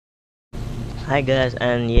Hi guys,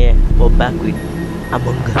 and yeah, we're back with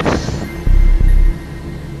Among Us.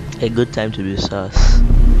 A good time to be sus.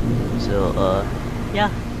 So yeah,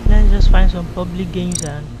 let's just find some public games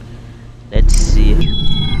and let's see.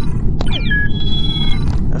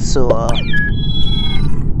 So I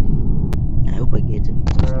hope I get him.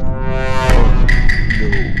 Oh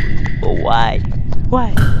no, oh why?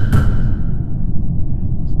 Why?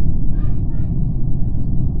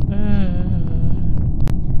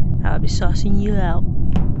 I'll be sussing you out.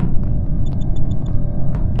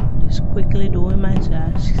 Just quickly doing my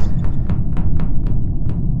tasks.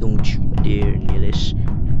 Don't you dare, Nilis.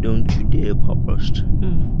 Don't you dare, Poprust.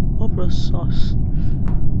 Poprust sauce.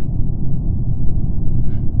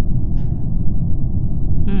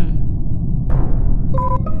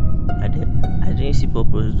 I didn't see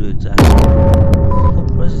Poprust do it.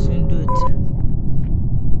 Poprust didn't do it.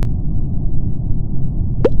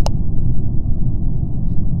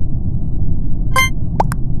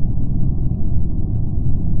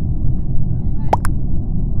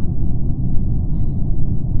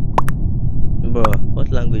 Bro, what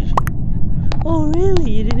language? Oh really?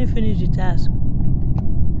 You didn't finish the task?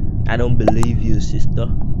 I don't believe you, sister.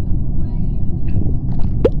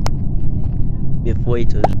 Before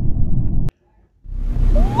it was...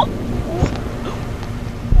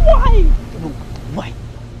 Why? Why?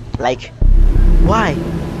 Like, why?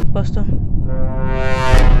 Pastor?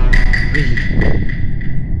 Really?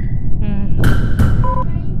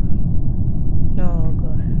 Oh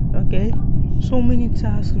god. Okay. So many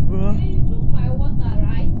tasks, bro.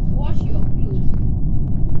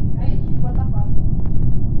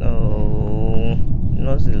 Oh,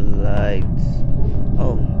 not the lights.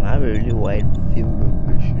 Oh, I have a really wide field of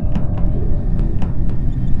vision.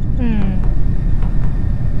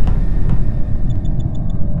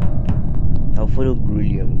 I'll follow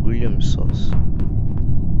Grillium sauce.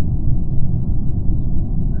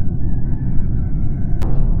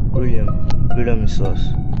 Grillium sauce.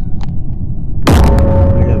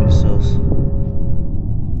 Grillium sauce.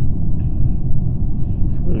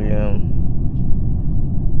 Grillium.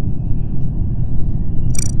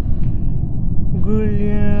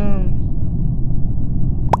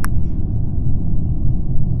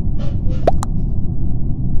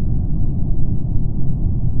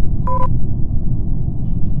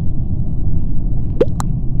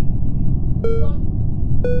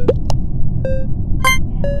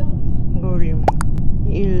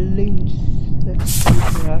 Let's see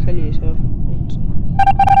if you actually yourself.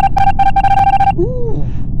 Ooh.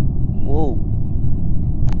 Whoa.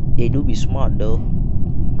 They do be smart though.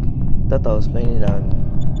 Thought I was playing it on.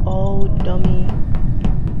 Oh dummy.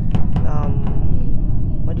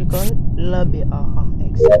 What do you call it? Lobby.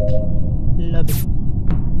 Exactly. Lobby.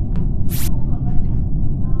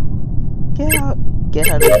 Get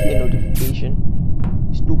out of here, notification.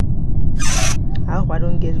 Stupid. I hope I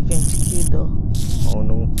don't get ventilated though. Oh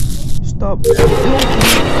no. Stop.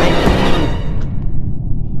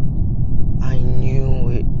 I knew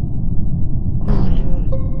it.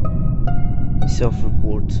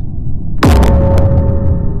 Self-report.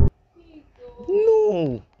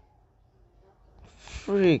 No.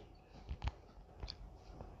 Freak.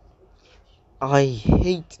 I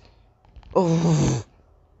hate. Oh.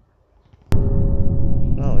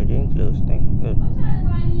 No, it didn't close. Thank God.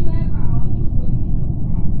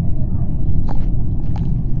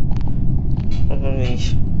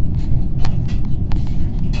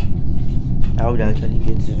 I would actually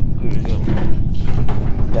get to the Grillium.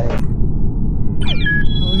 I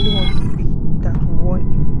only want to pick that one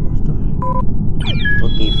imposter.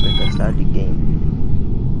 Okay, Frank, I start the game.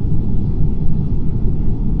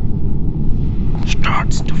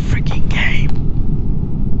 Starts the freaking game.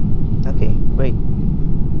 Okay, great.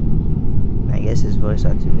 I guess his voice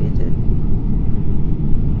activated.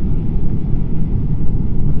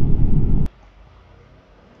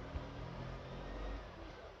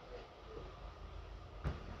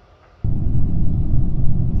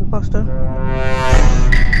 Imposter?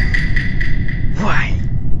 Why?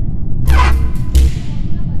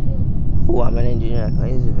 Oh, I'm an engineer. I can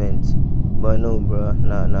use events. But no, bro.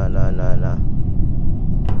 Nah.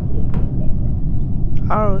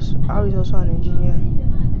 Harold is also an engineer.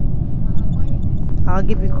 I'll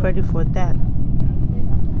give you credit for that.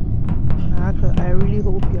 I really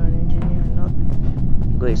hope you're an engineer, not...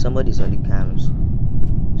 Great, somebody's on the cams.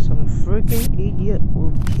 Some freaking idiot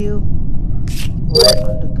will kill right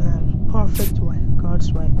on the cams. Perfect wipe,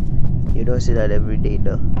 God's wipe. You don't see that every day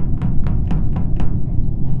though.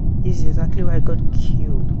 This is exactly why I got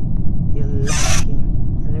killed. They're lacking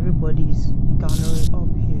and everybody's countering up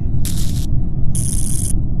here.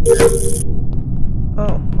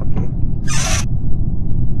 Oh, okay.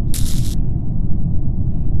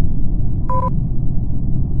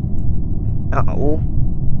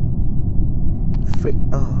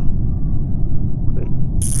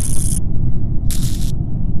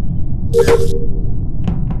 They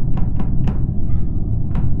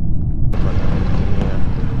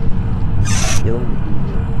won't believe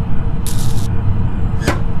me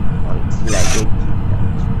until I get kicked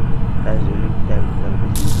out. That's the only time they can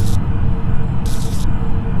believe me.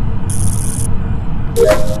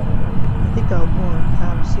 I think I'll go on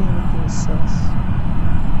cam, see anything sus.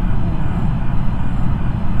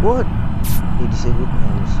 What? They disable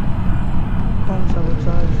comms. Comms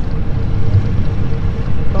sabotage.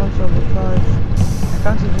 Comms sabotage. I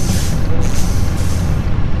can't even get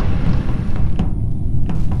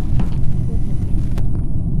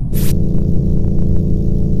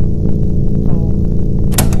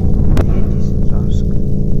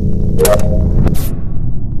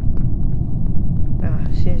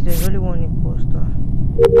since there's only one imposter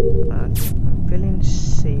and I'm feeling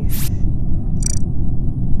safe.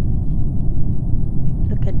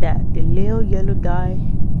 Look at that, the little yellow guy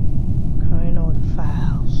carrying all the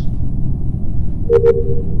files.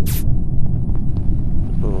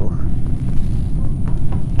 Oh.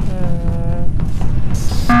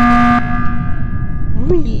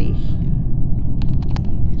 Really?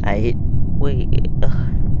 I hate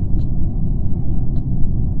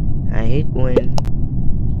I hate when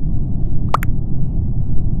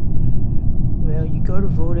you got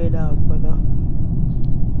voted out, brother.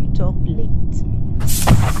 You talk late.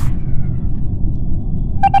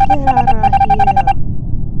 Get out of here.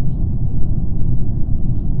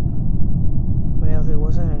 Well, he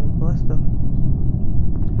wasn't an imposter.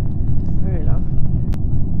 Fair enough.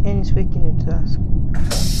 And he's faking a task.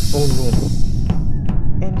 Oh no.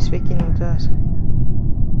 And he's faking a task.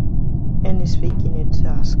 And he's faking a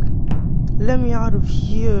task. Let me out of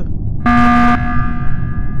here.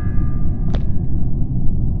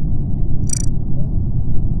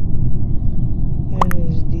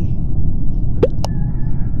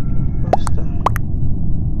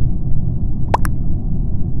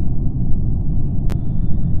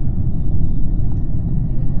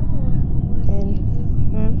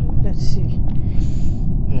 Let's see.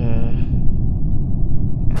 I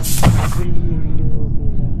really hope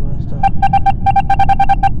he's an imposter.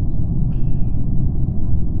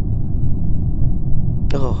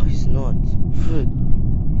 Oh, he's not. Frick.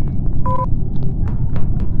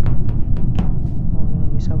 Oh no,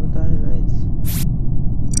 we sabotage lights.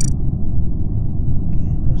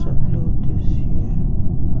 Okay, let's upload this here.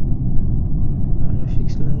 And fix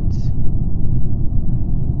lights.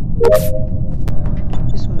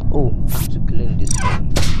 This one, oh, I have to clean this one.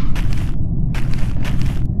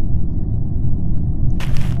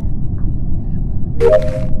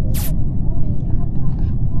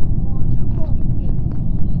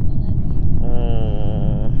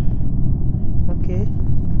 Okay,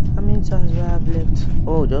 how many tasks do I have left?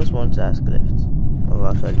 Oh, just one task left. Oh,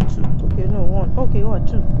 actually two. Okay, no, one. Okay, what,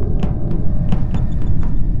 two?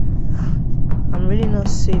 I'm really not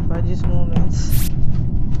safe at this moment.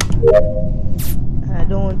 I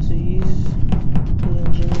don't want to use the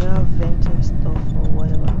engineer venting stuff or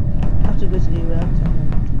whatever. I have to go to the reactor.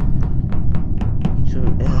 It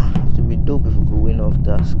would be dope if we could win off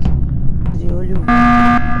tasks. The only way.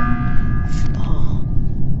 Oh,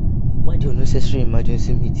 why the unnecessary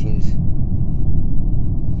emergency meetings?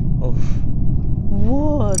 Oh,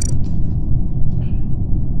 what?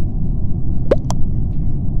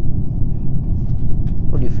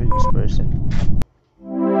 What do you feel this person?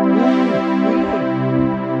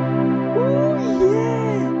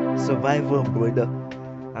 Survivor, brother.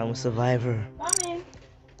 I'm a survivor. Morning.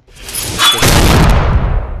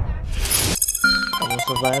 I'm a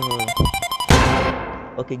survivor.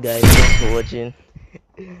 Okay guys, thanks for watching.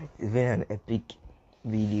 It's been an epic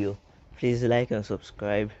video. Please like and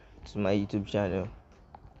subscribe to my YouTube channel.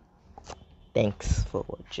 Thanks for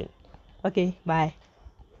watching. Okay, bye.